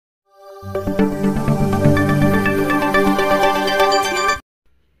Hi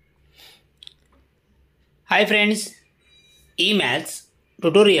friends, ई-मॅथ्स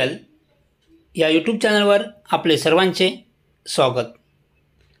tutorial या YouTube चॅनलवर आपले सर्वांचे स्वागत.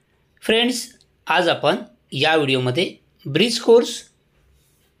 फ्रेंड्स, आज आपण या व्हिडिओमध्ये bridge course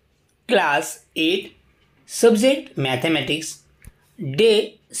class 8 subject mathematics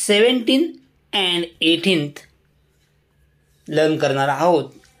day 17 and 18 learn करणार आहोत.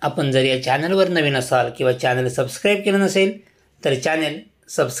 आपण जर या चॅनलवर नवीन असाल किंवा चॅनल सबस्क्राईब केलं नसेल तर चॅनल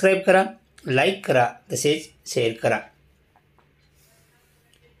सबस्क्राईब करा, लाईक करा, तसेच शेअर करा.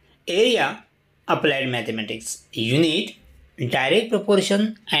 Area applied mathematics unit direct proportion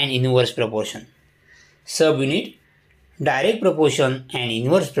and inverse proportion, sub unit direct proportion and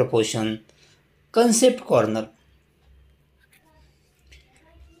inverse proportion, concept corner.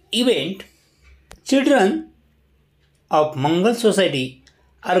 Event children of Mangal Society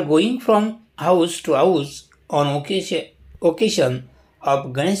are going from house to house on occasion of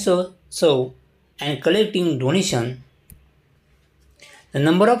Ganeshotsav and collecting donation. The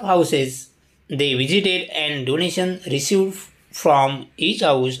number of houses they visited and donation received from each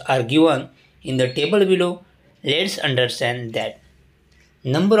house are given in the table below. Let's understand that.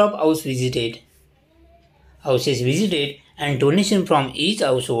 Number of houses visited and donation from each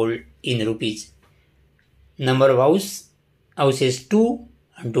household in rupees. Number of houses 2,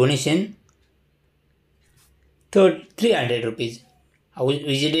 donation 300 rupees.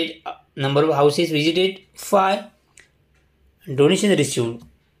 Number of houses visited 5, donation received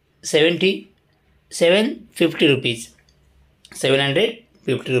 750 rupees,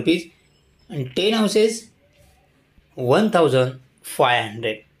 750 rupees, and 10 houses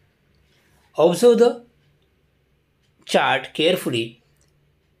 1500. Observe the chart carefully.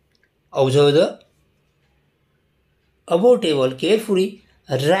 Observe the above table carefully.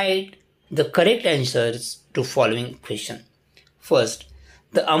 Write the correct answers to following question. First,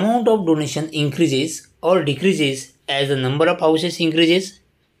 the amount of donation increases or decreases as the number of houses increases.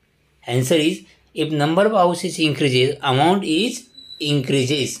 Answer is, if number of houses increases, amount is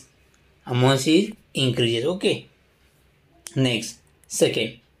increases. Amount is increases. Okay. Next,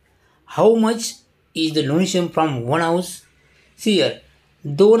 second, how much is the donation from one house? See here,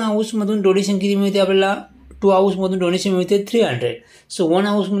 2 हाऊसमधून donation किती मिळते आपल्याला? 2 हाऊसमधून donation मिळते 300. सो 1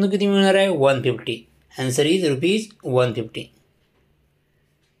 हाऊसमधून किती मिळणार आहे? 150. Answer is rupees 150.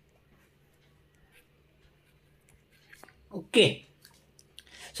 Okay.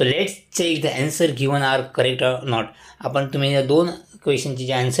 So let's check the answer given are correct or not. आपण तुम्ही या 2 क्वेश्चनचे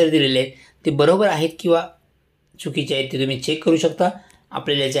जे आन्सर दिलेले आहेत ते बरोबर आहेत किंवा चुकीचे आहेत ते तुम्ही चेक करू शकता.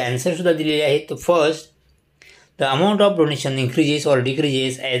 आपल्याला याचे आन्सरसुद्धा दिलेले आहेत. तर first, the amount of donation increases or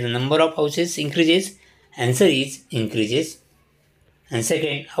decreases as the number of houses increases. Answer is increases. And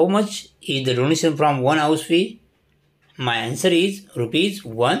second, how much is the donation from one house fee? My answer is rupees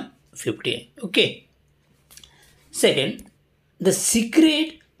 150. Okay. Second, the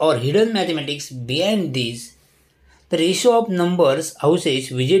secret or hidden mathematics behind this, the ratio of numbers houses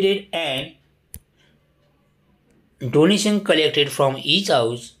visited and donation collected from each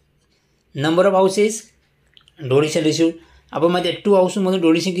house. Number of houses, donation received. आपण माहिती आहे 2 हाऊसमधून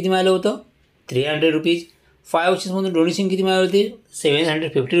donation किती मिळालं होतं? 300 rupees. 5 हाऊसेसमधून donation किती मिळाले होते?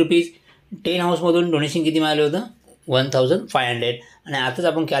 750 rupees. 10 हाऊसमधून donation किती मिळालं होतं? 1500. आणि आताच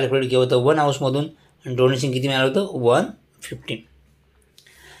आपण कॅल्क्युलेट केलं होतं 1 हाऊसमधून डोनेशन किती मिळालं होतं? 150.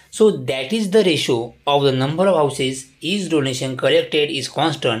 So that is the ratio of the number of houses is donation collected is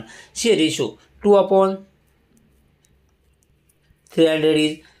constant. C ratio 2/300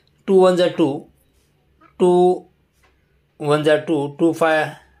 is 2 1 are 2, 2 1 are 2, 2 5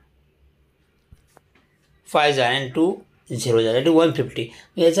 5 and 2 0 that is 150.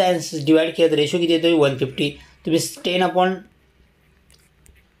 याचा आन्सर डिवाइड केला तर रेशो किती येतो? 150. तुम्ही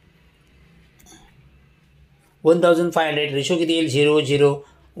 10/1500 रेशो किती येईल? 0 0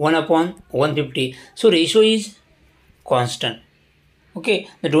 1/150. सो ratio is constant. Okay.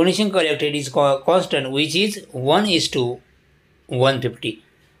 The donation collected is constant which is 1:150.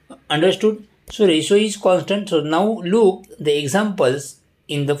 Understood? So ratio is constant. So now look the examples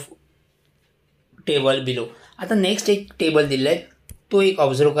in the table below. आता next एक टेबल दिलेला आहे तो एक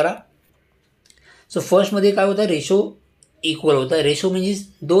ऑब्झर्व करा. सो फर्स्टमध्ये काय होतं? रेशो इक्वल होता. रेशो म्हणजे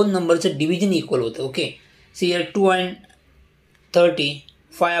 2 नंबरचं डिव्हिजन इक्वल होतं. ओके. सी हिअर 2 and 30,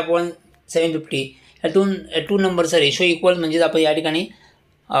 5/750 या 2 नंबरचा रेशो इक्वल म्हणजे आपण या ठिकाणी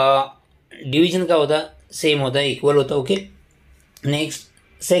डिव्हिजन काय होता? सेम होता, इक्वल होता. Okay. Next,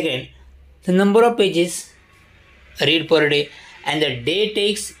 second, the number of pages read per day and the day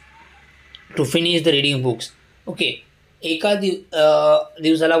takes to finish the reading books. Okay, एका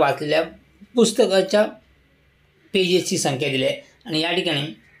दिवसाला वाचलेल्या पुस्तकाच्या पेजेसची संख्या दिली आहे आणि या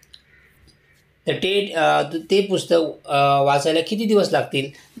ठिकाणी ते पुस्तक वाचायला किती दिवस लागतील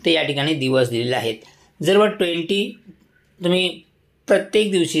ते या ठिकाणी दिवस दिलेले आहेत. जर 20 तुम्ही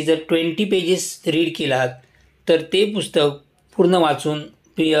प्रत्येक दिवशी जर 20 पेजेस रीड केलात तर ते पुस्तक पूर्ण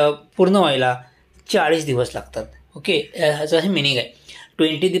व्हायला 40 दिवस लागतात. ओके, ह्याचं हे मिनिंग आहे.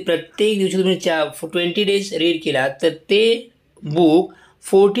 प्रत्येक दिवशी तुम्ही 20 डेज रीड केलात तर ते बुक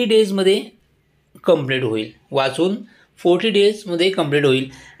 40 डेजमध्ये कंप्लीट होईल. वाचून 40 डेजमध्ये कंप्लीट होईल.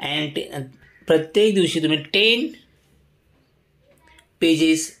 अँड प्रत्येक दिवशी तुम्ही 10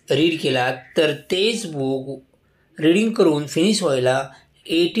 पेजेस रीड केलात तर तेच बुक रीडिंग करून फिनिश व्हायला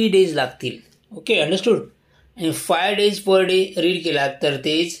 80 डेज लागतील. Okay, understood. आणि 5 डेज पर डे रीड केलात तर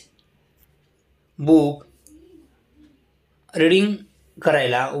तेच बुक रीडिंग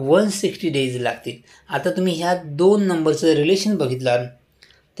करायला 160 डेज लागतील. आता तुम्ही ह्या दोन नंबरचं रिलेशन बघितलं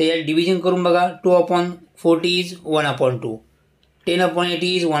तर या डिव्हिजन करून बघा. 2/40 इज 1/2,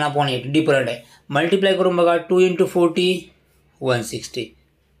 10/80 इज 1/8, डिफरंट आहे. मल्टिप्लाय करून बघा. 2 × 40 160,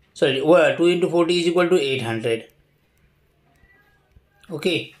 2 × 40 is equal to 800.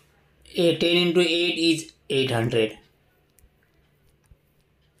 Okay, 10 × 8 is 800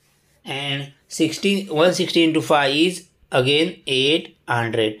 and 160 × 5 is again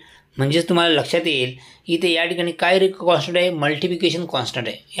 800. म्हणजेच तुम्हाला लक्षात येईल इथे या ठिकाणी काय कॉन्स्टंट आहे, मल्टिप्लिकेशन कॉन्स्टंट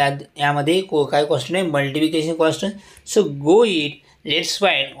आहे. यामध्ये काय कॉन्स्टंट आहे, multiplication constant. So go it, let's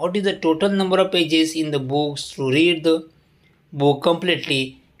find what is the total number of pages in the books to read the book completely.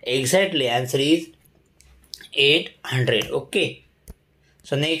 Exactly, answer is 800. Okay,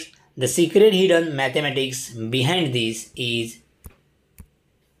 so next, the secret hidden mathematics behind this is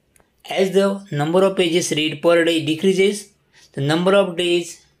as the number of pages read per day decreases, the number of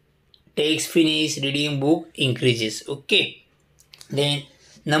days takes finish reading book increases. Okay, then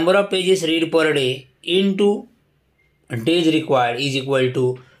number of pages read per day into days required is equal to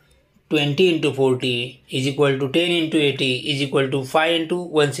 20 × 40 is equal to 10 × 80 is equal to 5 ×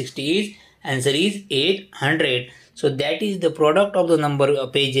 160 is answer is 800. So that is the product of the number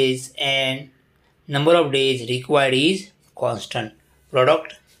of pages and number of days required is constant.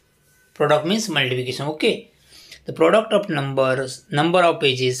 Product means multiplication. Okay, the product of number of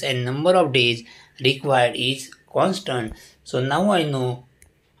pages and number of days required is constant. So now I know.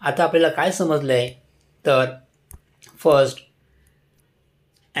 आता आपल्याला काय समजलंय तर first,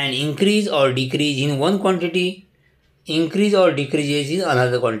 an increase or decrease in one quantity increase or decreases in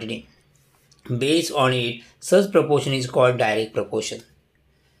another quantity. Based on it, such proportion is called direct proportion.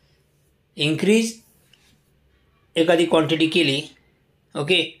 Increase एखादी quantity केली,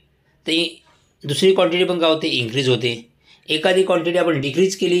 okay, तर दुसरी quantity पण काय होते, इन्क्रीज होते. एखादी क्वांटिटी आपण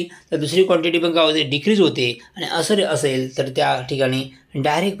डिक्रीज केली तर दुसरी क्वांटिटी पण काय होते, डिक्रीज होते. आणि असं असेल तर त्या ठिकाणी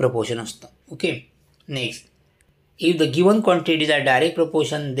डायरेक्ट प्रपोर्शन असतं. Okay, next, if the given quantities are direct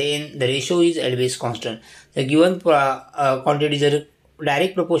proportion then the ratio is always constant. The given quantity जर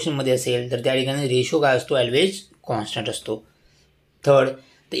डायरेक्ट प्रपोर्शनमध्ये असेल तर त्या ठिकाणी रेशो काय असतो, ऑलवेज कॉन्स्टंट असतो. Third,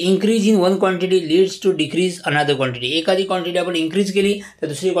 the increase in one quantity leads to decrease another quantity. एखादी quantity आपण इन्क्रीज केली तर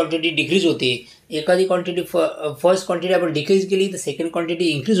दुसरी क्वांटिटी डिक्रीज होते. एखादी क्वांटिटी फर्स्ट क्वांटिटी आपण डिक्रीज केली तर सेकंड क्वांटिटी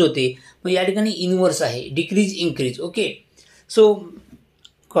इन्क्रीज होते. मग या ठिकाणी इनवर्स आहे, decrease increase. Okay, so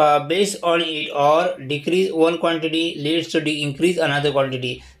based on it or decrease one quantity leads to increase another quantity.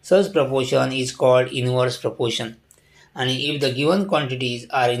 Such proportion is called inverse proportion. And if the given quantities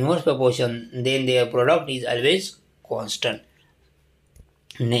are inverse proportion, then their product is always constant.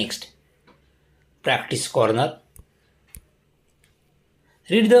 Next, practice corner.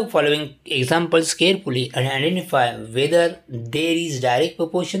 Read the following examples carefully and identify whether there is direct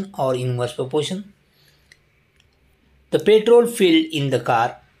proportion or inverse proportion. The petrol filled in the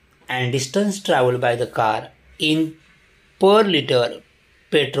car and distance traveled by the car in per liter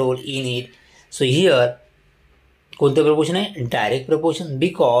petrol in it. So here कोणतं proportion आहे, direct proportion.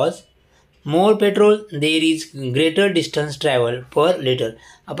 Because more petrol there is greater distance travel per litre.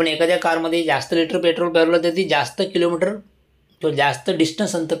 आपण एखाद्या कारमध्ये जास्त litre petrol भरलं तर ती जास्त किलोमीटर तो जास्त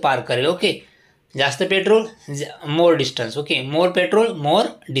डिस्टन्स अंतर पार करेल. ओके, जास्त पेट्रोल मोर डिस्टन्स. ओके, मोर पेट्रोल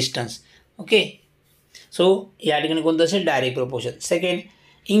मोर डिस्टन्स. ओके, सो या ठिकाणी कोणतं असेल, direct proportion. Second,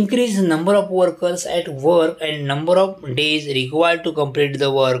 increase number of workers at work and number of days required to complete the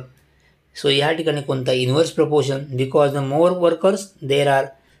work. So या ठिकाणी कोणता, inverse proportion. Because the more workers there are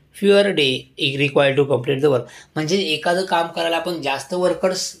fewer day required to complete the work. म्हणजे एखादं काम करायला आपण जास्त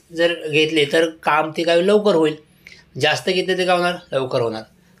workers जर घेतले तर काम ते काय लवकर होईल. जास्त घेतले ते काय होणार, लवकर होणार.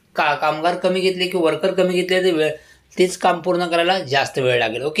 कामगार कमी घेतले की वर्कर कमी घेतले तर तेच काम पूर्ण करायला जास्त वेळ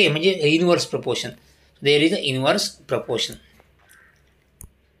लागेल. ओके, म्हणजे inverse proportion. There is a inverse proportion.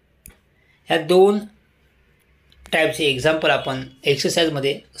 ह्या दोन टाईपचे एक्झाम्पल आपण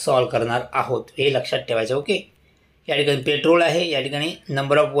एक्सरसाइजमध्ये सॉल्व करणार आहोत, हे लक्षात ठेवायचं. ओके, या ठिकाणी पेट्रोल आहे, या ठिकाणी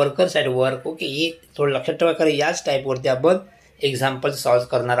number of workers at work. Okay, हे थोडं लक्षात ठेवा, कारण याच टाईपवरती आपण एक्झाम्पल सॉल्व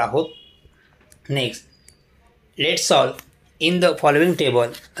करणार आहोत. Next, let's solve. In the following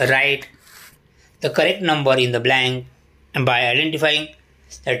table write the correct number in the blank bye identifying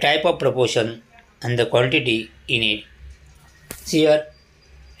the type of proportion and the quantity in it. Here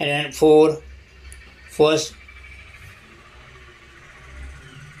and 4 first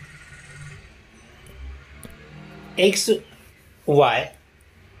x y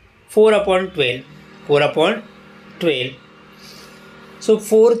 4 upon 12. So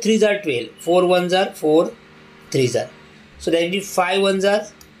 4 3s are 12, 4 1s are 4 3s are, so that is 5 1s are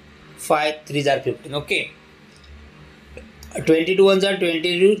 5 3s are 15. Okay, 22 1s are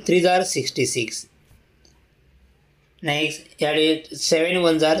 22, 3s are 66. Next या 7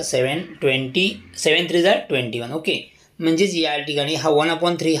 1s are 7, 20, 7 3s are 21. Okay, म्हणजेच या ठिकाणी हा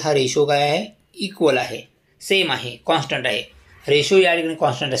 1/3 हा ratio काय आहे, equal आहे, same आहे, कॉन्स्टंट आहे. रेशो या ठिकाणी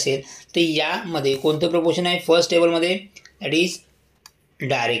कॉन्स्टंट असेल तर यामध्ये कोणतं प्रपोर्शन आहे फर्स्ट टेबलमध्ये, that is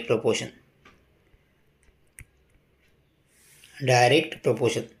direct proportion. Direct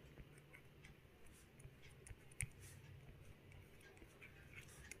proportion.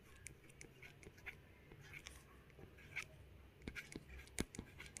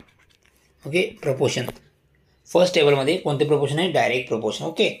 Okay, proportion first टेबलमध्ये कोणते प्रपोर्शन आहे, direct proportion.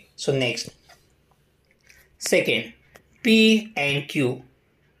 Okay, so next second, P and Q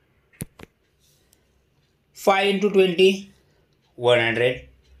 5 into 20 100,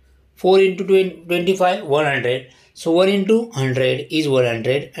 4 into 25 100, so 1 into 100 is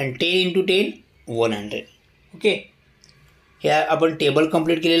 100 and 10 into 10 100. Okay, ह्या आपण टेबल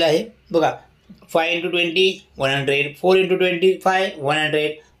कंप्लीट केलेलं आहे बघा. 5 into 20 100, 4 into 25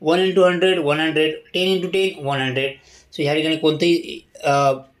 100, 1 into 100 100, 10 into 10 100. सो ह्या ठिकाणी कोणतेही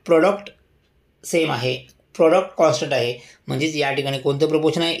प्रोडक्ट सेम आहे, प्रोडक्ट कॉन्स्टंट आहे, म्हणजेच या ठिकाणी कोणतं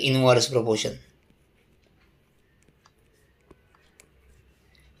प्रपोर्शन आहे, inverse proportion.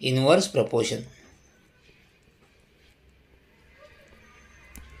 Inverse proportion.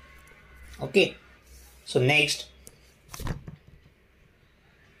 Okay, so next,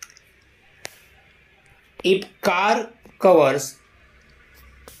 if car covers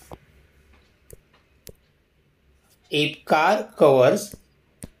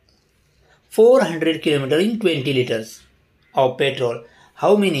 400 km in 20 liters of petrol,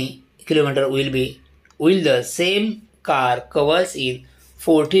 how many kilometer will the same car covers in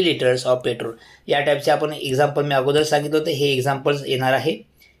 40 liters of petrol. या टाईपचे आपण एक्झाम्पल मी अगोदर सांगितलं होतं, हे एक्झाम्पल्स येणार आहे.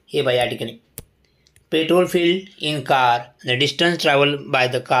 हे बघा या ठिकाणी petrol filled in car, the distance travel by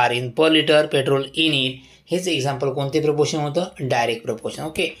the car in per litre petrol in it. H example कोणते प्रपोर्शन होतं, डायरेक्ट प्रपोर्शन.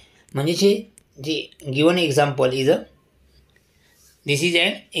 ओके, म्हणजे जे given example is this is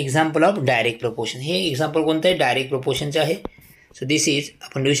an example of direct proportion. Hey example कोणतं आहे, direct प्रपोर्शनचं आहे. So this is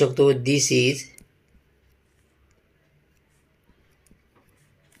आपण लिहू शकतो, this is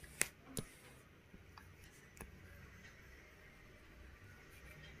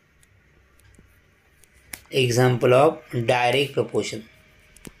example of direct proportion.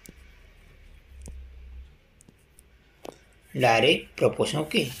 Direct proportion.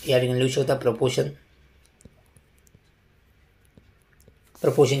 Okay, या ठिकाणी लिहू शकता प्रपोर्शन.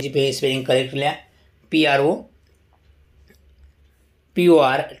 प्रपोर्शनची स्पेलिंग करेक्ट लिहा,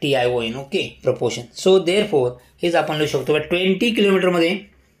 PROTION. Okay, proportion. सो देअरफॉर हेच आपण लिहू शकतो 20 किलोमीटरमध्ये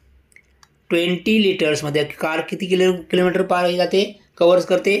 20 लिटर्समध्ये कार किती किलोमीटर पार जाते, कवर्स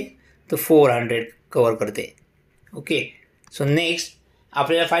करते, तर 400 कवर करते. ओके, सो नेक्स्ट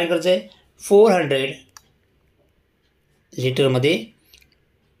आपल्याला फाईंड करायचं आहे 400 लिटरमध्ये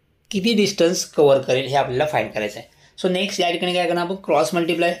किती डिस्टन्स कवर करेल हे आपल्याला फाईंड करायचं आहे. सो नेक्स्ट या ठिकाणी काय करणार आपण, cross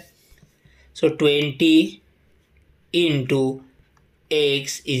multiply. So 20 into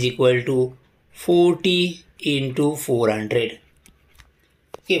x is equal to 40 into 400.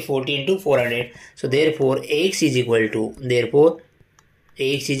 Okay, 40 into 400. So therefore x is equal to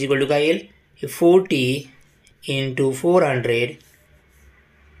काय येईल, 40 into 400,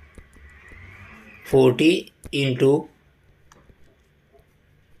 40 into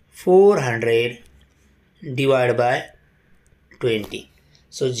 400 divided by 20.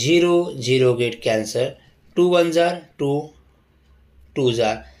 So 0 0 get cancel, 2 1s are 2 2s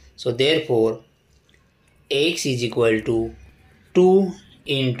are. So therefore x is equal to 2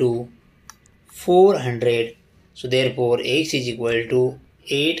 into 400. So therefore x is equal to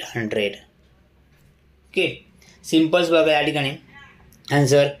 800. Okay, simples बघा या ठिकाणी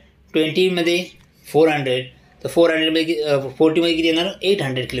answer 20 मध्ये 400, तर 40 मध्ये किती येणार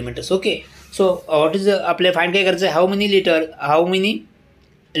 800 kilometres. Okay. So what is आपल्याला find काय करायचं आहे, how many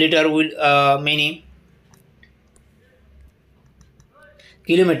litre will many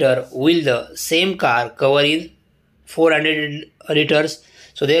kilometer will the same car cover in 400 liters.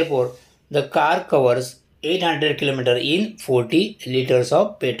 So therefore the car covers 800 kilometer in 40 liters of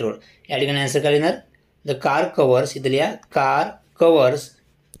petrol. या ठिकाणी आन्सर काय येणार, the car covers, इथं लिहा car covers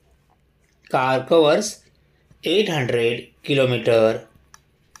 800 kilometer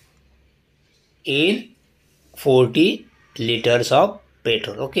in 40 liters of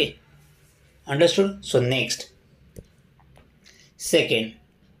petrol. Okay, understood? So next, second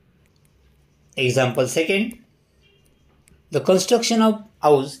example, the construction of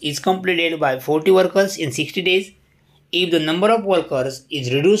house is completed by 40 workers in 60 days. If the number of workers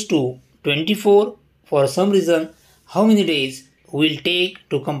is reduced to 24 for some reason, how many days will take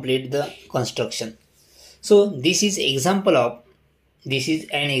to complete the construction? So this is an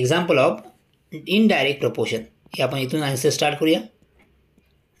example of indirect proportion. हे आपण इथून answer start करूया.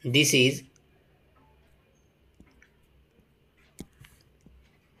 This is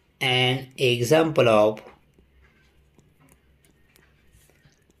an example of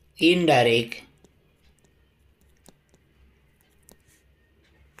indirect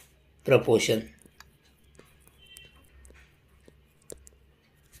proportion.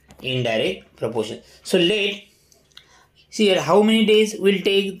 So let see here how many days will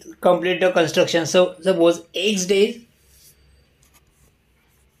take complete the construction. So suppose x days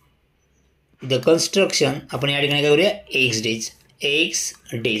the construction, आपण या ठिकाणी काय करूया x days.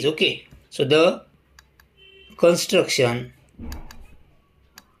 Okay, so the construction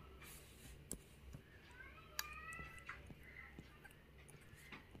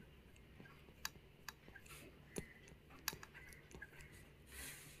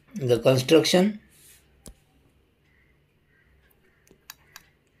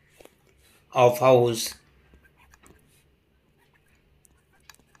of house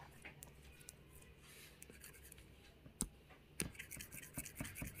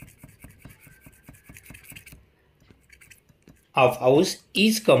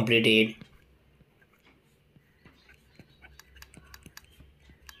is completed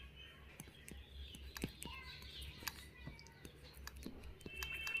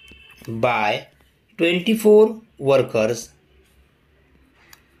by 24 workers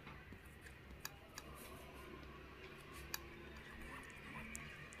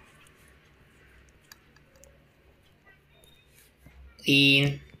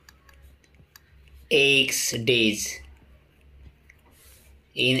in x days.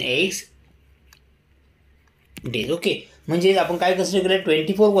 Okay, म्हणजे आपण काय consider केलं,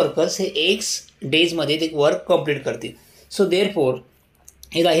 24 workers हे x डेजमध्ये ते वर्क कंप्लीट करतील. सो देअरफोर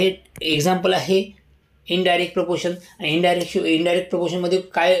हे एक्झाम्पल आहे इनडायरेक्ट प्रपोर्शन. आणि इनडायरेक्ट प्रपोर्शनमध्ये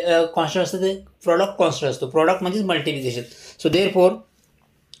काय कॉन्स्टंट असतं, ते प्रॉडक्ट कॉन्स्टंट असतो. प्रॉडक्ट म्हणजेच multiplication. So therefore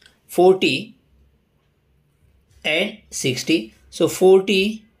 40 and 60. So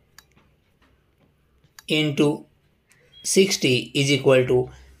 40 into 60 is equal to,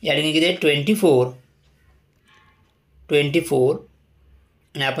 या ठिकाणी किती आहे 24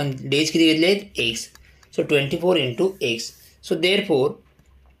 आणि आपण डेज किती घेतले आहेत x. So 24 into x. So therefore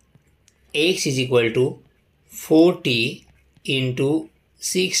x is equal to 40 into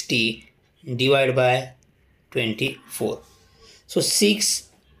 60 divided by 24. So 6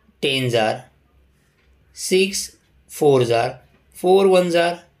 tens are 6 4s are 4 1s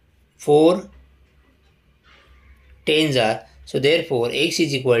are 4 tens are. So therefore x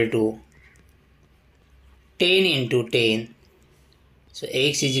is equal to 10 into 10. So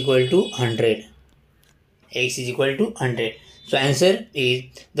x is equal to 100. So answer is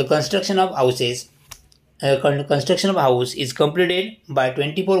the construction of house is completed by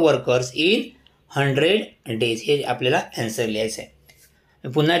 24 workers in 100 days. हे आपल्याला answer लिहायचं आहे.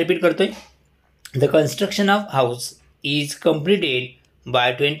 पुन्हा repeat करतोय. The construction of house is completed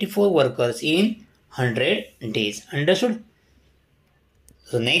by 24 workers in 100 days. Understood?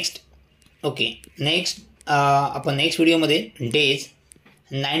 So next, आपण next व्हिडिओमध्ये days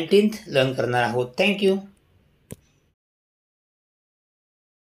 19th learn करणार आहोत. Thank you.